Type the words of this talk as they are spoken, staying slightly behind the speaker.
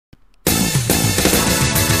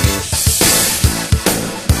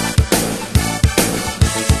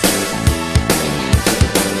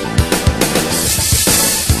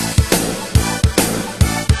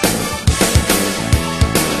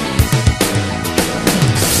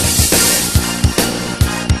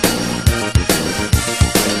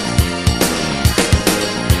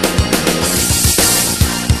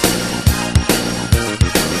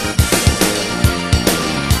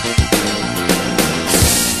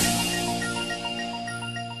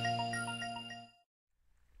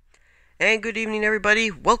And good evening,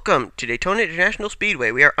 everybody. Welcome to Daytona International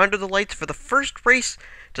Speedway. We are under the lights for the first race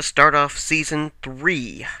to start off Season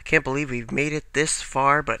 3. I can't believe we've made it this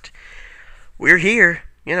far, but we're here.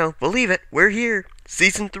 Believe it, we're here.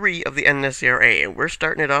 Season 3 of the NNSCRA, and we're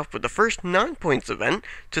starting it off with the first non-points event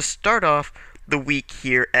to start off the week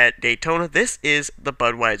here at Daytona. This is the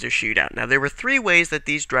Budweiser Shootout. Now, there were three ways that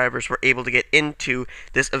these drivers were able to get into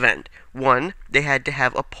this event. One, they had to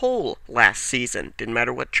have a pole last season. Didn't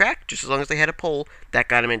matter what track, just as long as they had a pole, that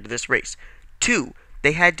got them into this race. Two,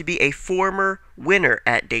 they had to be a former winner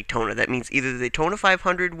at Daytona. That means either the Daytona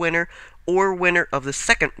 500 winner or winner of the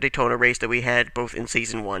second Daytona race that we had both in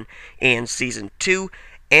Season 1 and Season 2.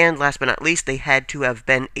 And last but not least, they had to have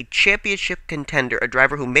been a championship contender, a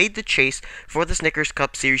driver who made the chase for the Snickers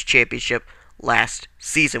Cup Series Championship last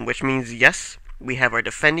season, which means, yes, we have our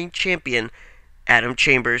defending champion, Adam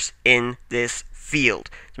Chambers, in this field.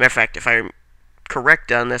 As a matter of fact, if I'm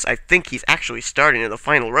correct on this, I think he's actually starting in the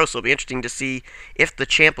final row, so it'll be interesting to see if the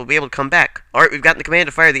champ will be able to come back. Alright, we've gotten the command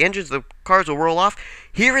to fire the engines, the cars will roll off.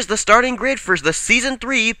 Here is the starting grid for the Season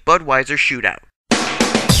 3 Budweiser Shootout.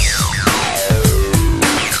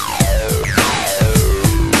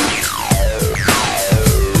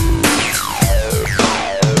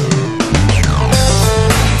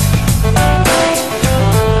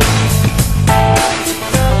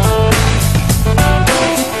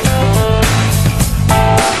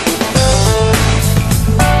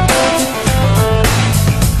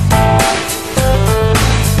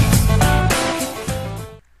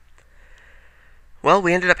 Well,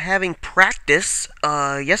 we ended up having practice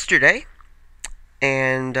yesterday,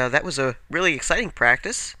 and that was a really exciting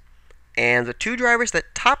practice. And the two drivers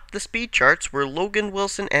that topped the speed charts were Logan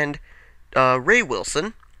Wilson and Ray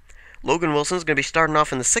Wilson. Logan Wilson is going to be starting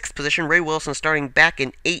off in the 6th position, Ray Wilson starting back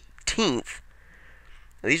in 18th.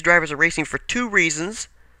 Now, these drivers are racing for two reasons.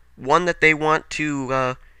 One, that they want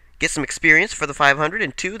to get some experience for the 500,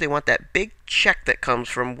 and two, they want that big check that comes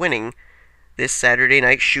from winning this Saturday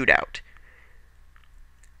night shootout.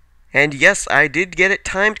 And yes, I did get it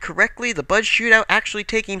timed correctly. The Bud Shootout actually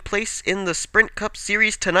taking place in the Sprint Cup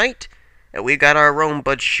Series tonight. And we've got our own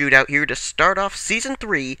Bud Shootout here to start off Season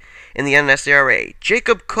 3 in the NNSCRA.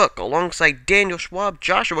 Jacob Cook, alongside Daniel Schwab,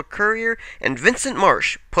 Joshua Courier, and Vincent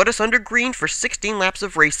Marsh, put us under green for 16 laps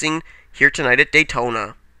of racing here tonight at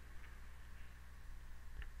Daytona.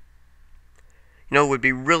 What would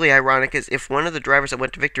be really ironic is if one of the drivers that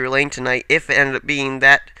went to Victory Lane tonight, if it ended up being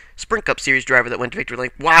that Sprint Cup Series driver that went to Victory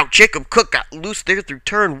Lane. Wow, Jacob Cook got loose there through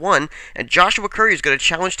turn 1, and Joshua Courier is going to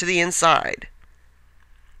challenge to the inside.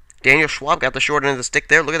 Daniel Schwab got the short end of the stick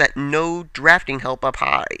there. Look at that, no drafting help up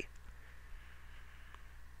high.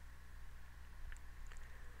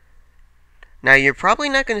 Now, you're probably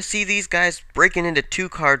not going to see these guys breaking into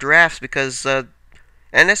two-car drafts because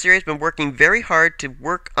NNSCRA has been working very hard to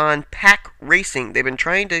work on pack racing. They've been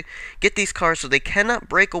trying to get these cars so they cannot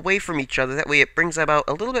break away from each other. That way it brings about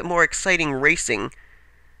a little bit more exciting racing.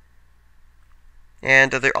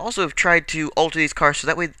 And they also have tried to alter these cars so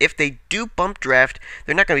that way if they do bump draft,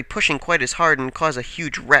 they're not going to be pushing quite as hard and cause a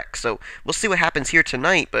huge wreck. So we'll see what happens here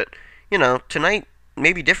tonight. But, tonight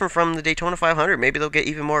may be different from the Daytona 500. Maybe they'll get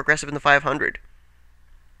even more aggressive in the 500.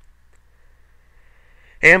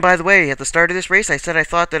 And by the way, at the start of this race, I said I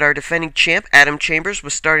thought that our defending champ, Adam Chambers,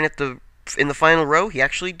 was starting in the final row. He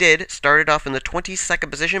actually did. Started off in the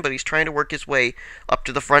 22nd position, but he's trying to work his way up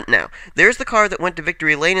to the front now. There's the car that went to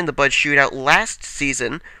Victory Lane in the Bud Shootout last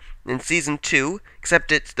season, in Season 2,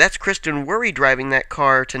 except that's Kristen Worry driving that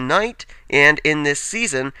car tonight, and in this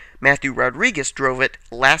season, Matthew Rodriguez drove it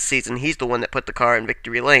last season. He's the one that put the car in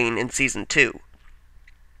Victory Lane in Season 2.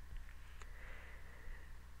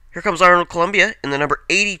 Here comes Arnold Columbia in the number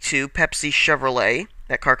 82 Pepsi Chevrolet.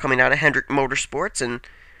 That car coming out of Hendrick Motorsports, and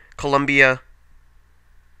Columbia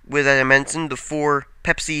with, as I mentioned, the 4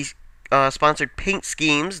 Pepsi sponsored paint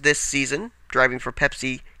schemes this season, driving for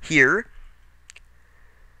Pepsi here.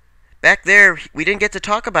 Back there, we didn't get to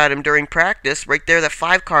talk about him during practice. Right there, that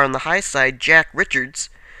 5 car on the high side, Jack Richards.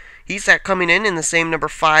 He's coming in the same number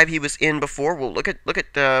 5 he was in before. Well, look at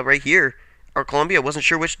right here. Our Columbia wasn't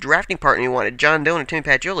sure which drafting partner he wanted, John Dillon and Timmy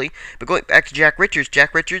Pagioli. But going back to Jack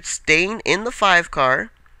Richards staying in the 5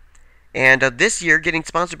 car. And this year getting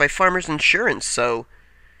sponsored by Farmers Insurance. So,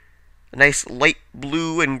 a nice light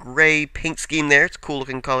blue and gray paint scheme there. It's a cool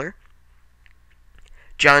looking color.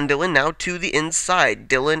 John Dillon now to the inside.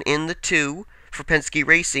 Dillon in the 2 for Penske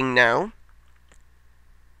Racing now.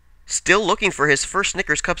 Still looking for his first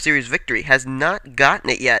Snickers Cup Series victory. Has not gotten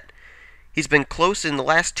it yet. He's been close in the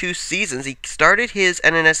last 2 seasons. He started his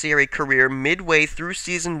NNSCRA career midway through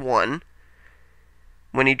Season 1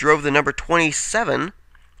 when he drove the number 27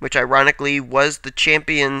 which ironically was the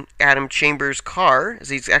champion Adam Chambers' car, as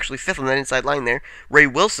he's actually 5th on that inside line there. Ray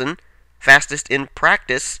Wilson, fastest in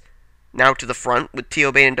practice, now to the front with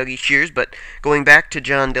T.O. Bain and Dougie Shears, but going back to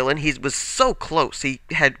John Dillon, he was so close. He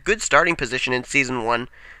had good starting position in Season 1,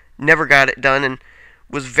 never got it done, and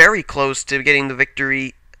was very close to getting the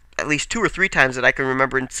victory at least 2 or 3 times that I can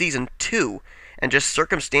remember in Season 2, and just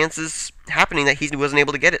circumstances happening that he wasn't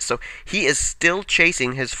able to get it. So he is still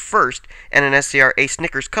chasing his first NNSCRA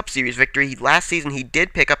Snickers Cup Series victory. Last season he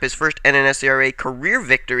did pick up his first NNSCRA career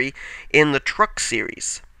victory in the Truck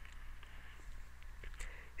Series.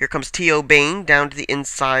 Here comes T.O. Bain down to the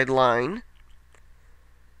inside line.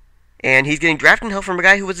 And he's getting drafting help from a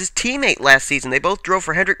guy who was his teammate last season. They both drove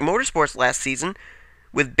for Hendrick Motorsports last season,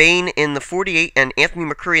 with Bain in the 48 and Anthony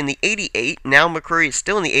McCurry in the 88. Now McCurry is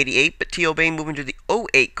still in the 88, but T.O. Bain moving to the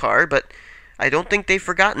 08 car. But I don't think they've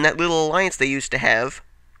forgotten that little alliance they used to have.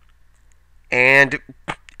 And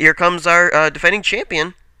here comes our defending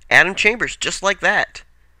champion, Adam Chambers, just like that,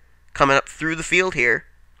 coming up through the field here.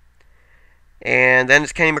 And then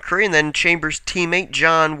it's Kenny McCurry, and then Chambers' teammate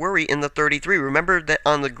John Worry in the 33. Remember that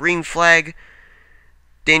on the green flag,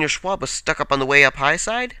 Daniel Schwab was stuck up on the way up high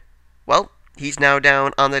side? Well, he's now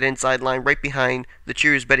down on that inside line right behind the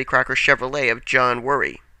Cheers Betty Crocker Chevrolet of John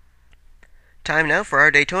Worry. Time now for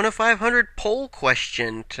our Daytona 500 poll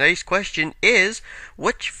question. Today's question is,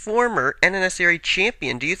 which former NNSCRA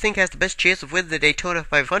champion do you think has the best chance of winning the Daytona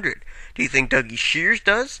 500? Do you think Dougie Shears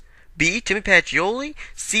does? B. Timmy Pacioli,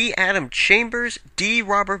 C. Adam Chambers, D.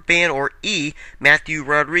 Robert Ban, or E. Matthew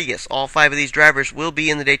Rodriguez. All 5 of these drivers will be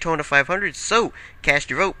in the Daytona 500, so cast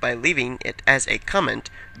your vote by leaving it as a comment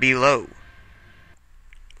below.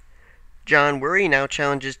 John Worry now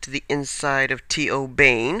challenges to the inside of T.O.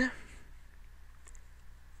 Bain.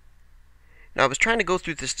 Now, I was trying to go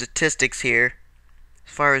through the statistics here.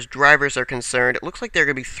 As far as drivers are concerned, it looks like there are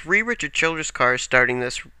going to be 3 Richard Childress cars starting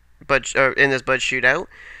this in this Bud Shootout.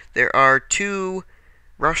 There are 2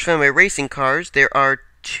 Roush Fenway Racing cars. There are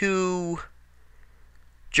 2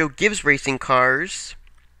 Joe Gibbs Racing cars.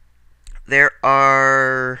 There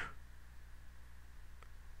are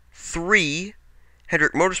 3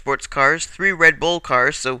 Hendrick Motorsports cars, 3 Red Bull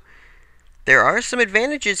cars. So there are some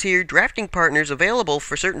advantages here, drafting partners available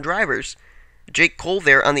for certain drivers. Jake Cole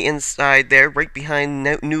there on the inside there, right behind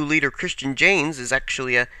new leader Christian James, is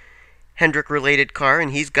actually a Hendrick-related car,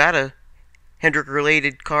 and he's got a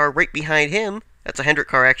Hendrick-related car right behind him. That's a Hendrick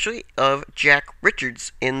car, actually, of Jack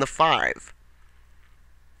Richards in the 5.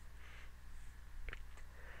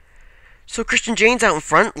 So Christian James out in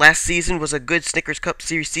front. Last season was a good Snickers Cup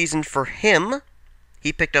Series season for him.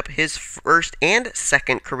 He picked up his first and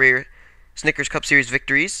second career Snickers Cup Series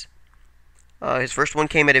victories. His first one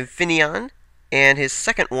came at Infineon, and his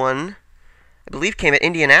second one, I believe, came at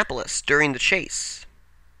Indianapolis during the chase.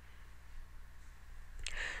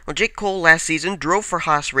 Well, Jake Cole last season drove for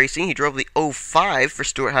Haas Racing. He drove the 05 for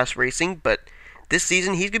Stewart Haas Racing, but this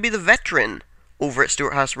season he's going to be the veteran over at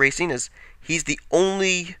Stewart Haas Racing, as he's the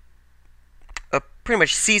only pretty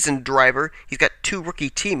much seasoned driver. He's got 2 rookie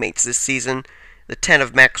teammates this season, the 10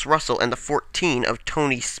 of Max Russell and the 14 of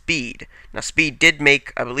Tony Speed. Now, Speed did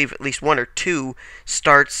make, I believe, at least 1 or 2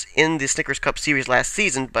 starts in the Snickers Cup Series last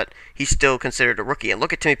season, but he's still considered a rookie. And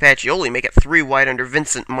look at Timmy Pacioli make it 3 wide under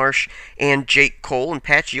Vincent Marsh and Jake Cole, and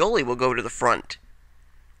Pacioli will go to the front.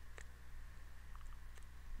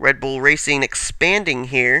 Red Bull Racing expanding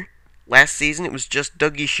here. Last season it was just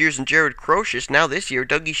Dougie Shears and Jared Crocious. Now this year,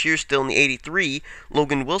 Dougie Shears still in the 83,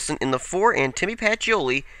 Logan Wilson in the 4, and Timmy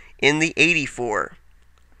Pacioli in the 84.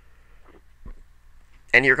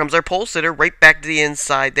 And here comes our pole sitter right back to the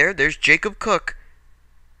inside there. There's Jacob Cook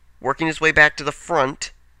working his way back to the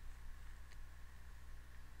front.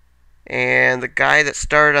 And the guy that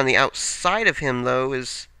started on the outside of him, though,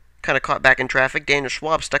 is kind of caught back in traffic. Daniel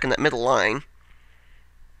Schwab stuck in that middle line.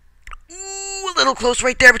 Ooh, a little close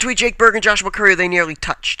right there between Jake Berg and Joshua Courier. They nearly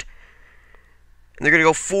touched. And they're going to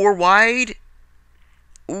go 4 wide.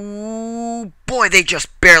 Ooh, boy, they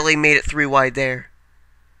just barely made it 3 wide there.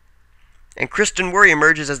 And Kristen Worry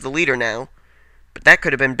emerges as the leader now. But that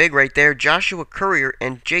could have been big right there. Joshua Courier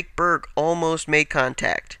and Jake Berg almost made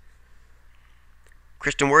contact.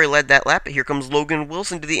 Kristen Worry led that lap, but here comes Logan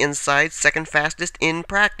Wilson to the inside, second fastest in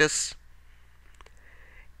practice.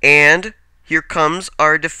 And here comes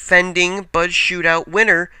our defending Bud Shootout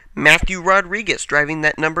winner, Matthew Rodriguez, driving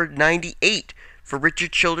that number 98 for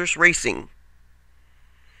Richard Childress Racing.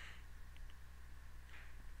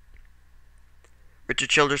 Richard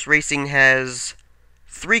Childress Racing has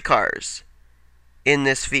 3 cars in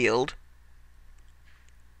this field.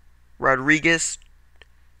 Rodriguez,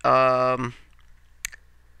 John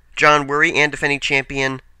Worry, and defending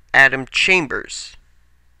champion Adam Chambers.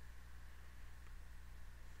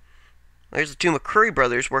 There's the two McCurry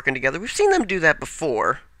brothers working together. We've seen them do that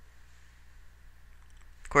before.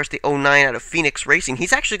 Of course, the 09 out of Phoenix Racing.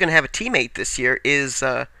 He's actually going to have a teammate this year, is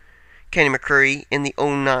Kenny McCurry in the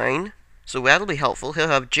 09. So that'll be helpful. He'll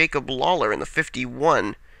have Jacob Lawler in the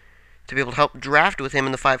 51 to be able to help draft with him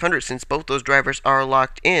in the 500, since both those drivers are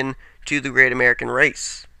locked in to the Great American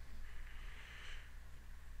Race.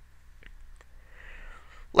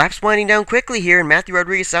 Laps winding down quickly here, and Matthew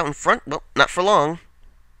Rodriguez out in front. Well, not for long.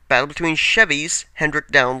 Battle between Chevys. Hendrick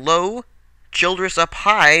down low. Childress up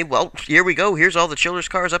high. Well, here we go. Here's all the Childress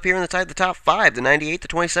cars up here inside the top 5. The 98, the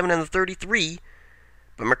 27, and the 33.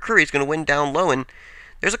 But McCurry's going to win down low, and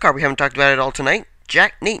there's a car we haven't talked about at all tonight.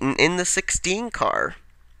 Jack Nathan in the 16 car.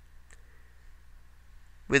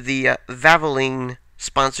 With the Valvoline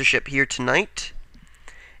sponsorship here tonight.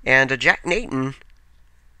 And Jack Nathan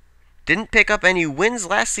didn't pick up any wins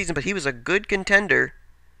last season, but he was a good contender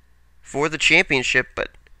for the championship, but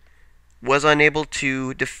was unable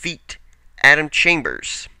to defeat Adam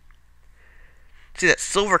Chambers. See that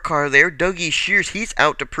silver car there, Dougie Shears, he's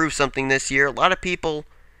out to prove something this year. A lot of people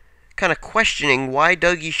kind of questioning why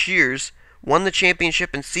Dougie Shears won the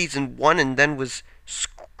championship in Season 1 and then was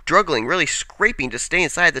struggling, really scraping to stay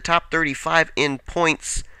inside the top 35 in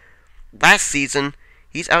points last season.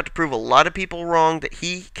 He's out to prove a lot of people wrong that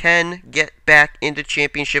he can get back into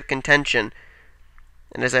championship contention.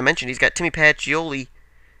 And as I mentioned, he's got Timmy Pacioli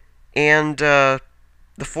and the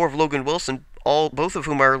 4 of Logan Wilson, both of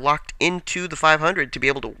whom are locked into the 500 to be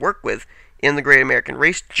able to work with in the Great American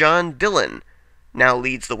Race. John Dillon now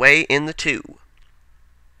leads the way in the 2.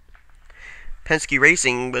 Penske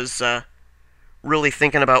Racing was really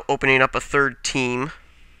thinking about opening up a third team.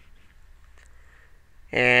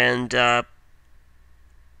 And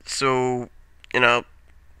so, don't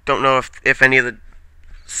know if any of the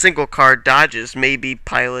single car Dodges may be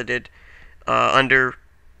piloted under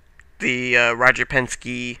the Roger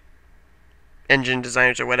Penske engine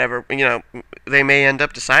designers or whatever. They may end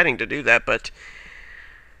up deciding to do that, but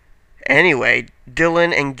anyway,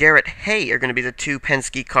 Dillon and Garrett Hay are going to be the 2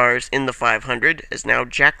 Penske cars in the 500, as now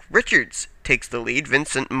Jack Richards takes the lead.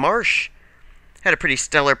 Vincent Marsh had a pretty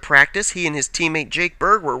stellar practice. He and his teammate Jake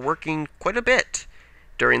Berg were working quite a bit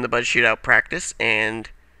during the Bud Shootout practice and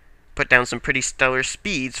put down some pretty stellar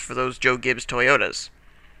speeds for those Joe Gibbs Toyotas.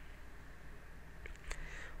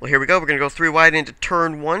 Well, here we go. We're going to go 3 wide into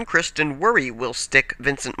turn 1. Kristen Worry will stick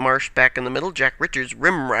Vincent Marsh back in the middle. Jack Richards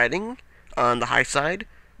rim riding on the high side.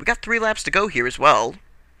 We got 3 laps to go here as well.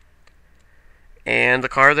 And the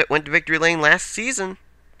car that went to victory lane last season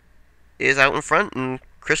is out in front, and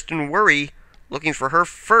Kristen Worry looking for her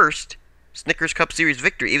first Snickers Cup Series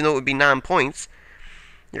victory, even though it would be 9 points.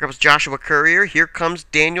 Here comes Joshua Courier. Here comes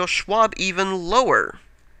Daniel Schwab even lower.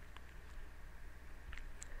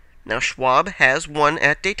 Now Schwab has won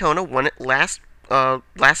at Daytona, won it last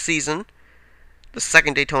season, the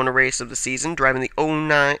second Daytona race of the season, driving the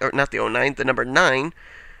 09, or not the 09, the number 9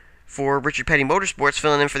 for Richard Petty Motorsports,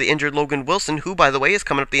 filling in for the injured Logan Wilson, who, by the way, is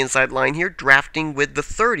coming up the inside line here, drafting with the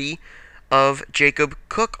 30 of Jacob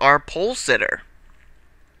Cook, our pole sitter.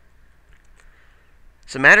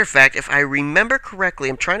 As a matter of fact, if I remember correctly,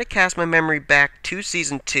 I'm trying to cast my memory back to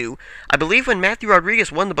Season 2. I believe when Matthew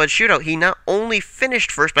Rodriguez won the Bud Shootout, he not only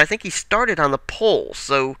finished first, but I think he started on the pole.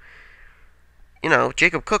 So,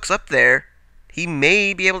 Jacob Cook's up there. He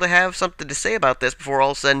may be able to have something to say about this before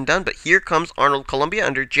all said and done. But here comes Arnold Columbia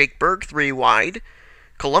under Jake Berg, 3 wide.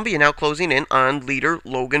 Columbia now closing in on leader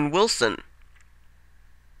Logan Wilson.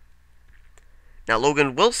 Now,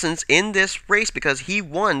 Logan Wilson's in this race because he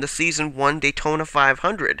won the Season 1 Daytona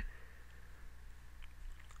 500.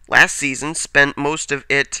 Last season, spent most of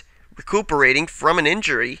it recuperating from an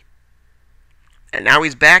injury. And now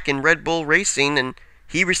he's back in Red Bull Racing, and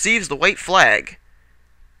he receives the white flag.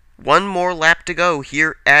 1 more lap to go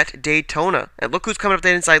here at Daytona. And look who's coming up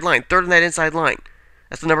that inside line, third on that inside line.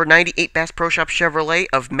 That's the number 98 Bass Pro Shop Chevrolet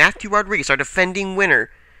of Matthew Rodriguez, our defending winner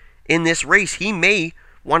in this race. He may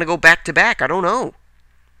want to go back-to-back. I don't know.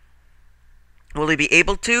 Will he be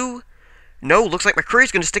able to? No. Looks like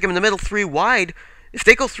McCurry's going to stick him in the middle, 3 wide. If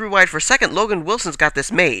they go 3 wide for second, Logan Wilson's got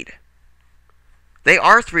this made. They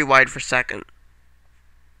are 3 wide for second.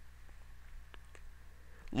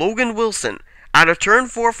 Logan Wilson, out of turn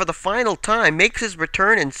 4 for the final time, makes his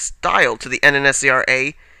return in style to the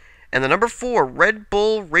NNSCRA, and the number 4 Red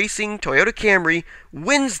Bull Racing Toyota Camry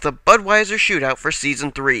wins the Budweiser Shootout for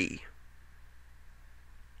Season 3.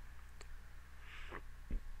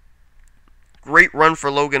 Great run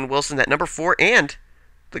for Logan Wilson, that number 4, and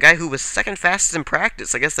the guy who was second fastest in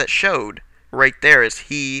practice. I guess that showed right there as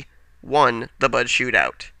he won the Bud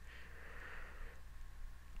Shootout.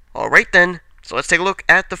 Alright then, so let's take a look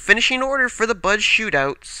at the finishing order for the Bud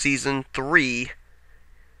Shootout Season 3.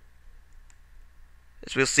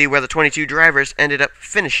 As we'll see where the 22 drivers ended up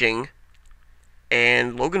finishing.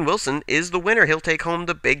 And Logan Wilson is the winner. He'll take home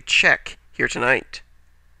the big check here tonight.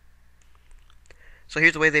 So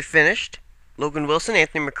here's the way they finished. Logan Wilson,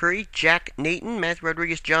 Anthony McCurry, Jack Nathan, Matthew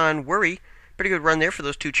Rodriguez, John Worry. Pretty good run there for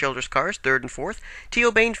those two Childress cars, 3rd and 4th.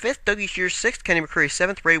 T.O. Bain 5th, Dougie Shears 6th, Kenny McCurry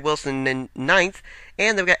 7th, Ray Wilson in 9th,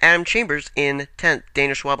 and they've got Adam Chambers in 10th,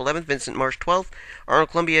 Dana Schwab 11th, Vincent Marsh 12th,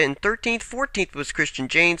 Arnold Columbia in 13th, 14th was Christian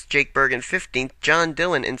James, Jake Berg in 15th, John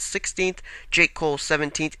Dillon in 16th, Jake Cole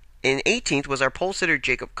 17th, in 18th was our pole sitter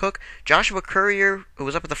Jacob Cook, Joshua Courier, who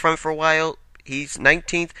was up at the front for a while, he's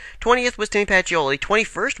 19th, 20th was Timmy Pacioli,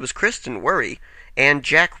 21st was Kristen Worry, and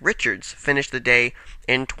Jack Richards finished the day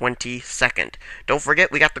in 22nd. Don't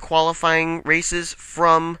forget, we got the qualifying races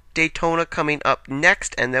from Daytona coming up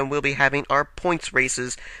next, and then we'll be having our points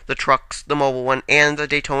races, the trucks, the mobile one, and the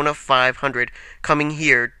Daytona 500 coming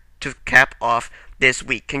here to cap off this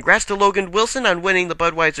week. Congrats to Logan Wilson on winning the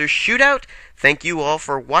Budweiser Shootout. Thank you all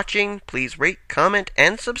for watching. Please rate, comment,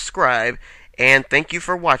 and subscribe. And thank you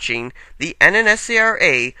for watching the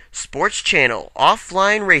NNSCRA Sports Channel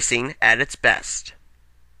Offline Racing at its best.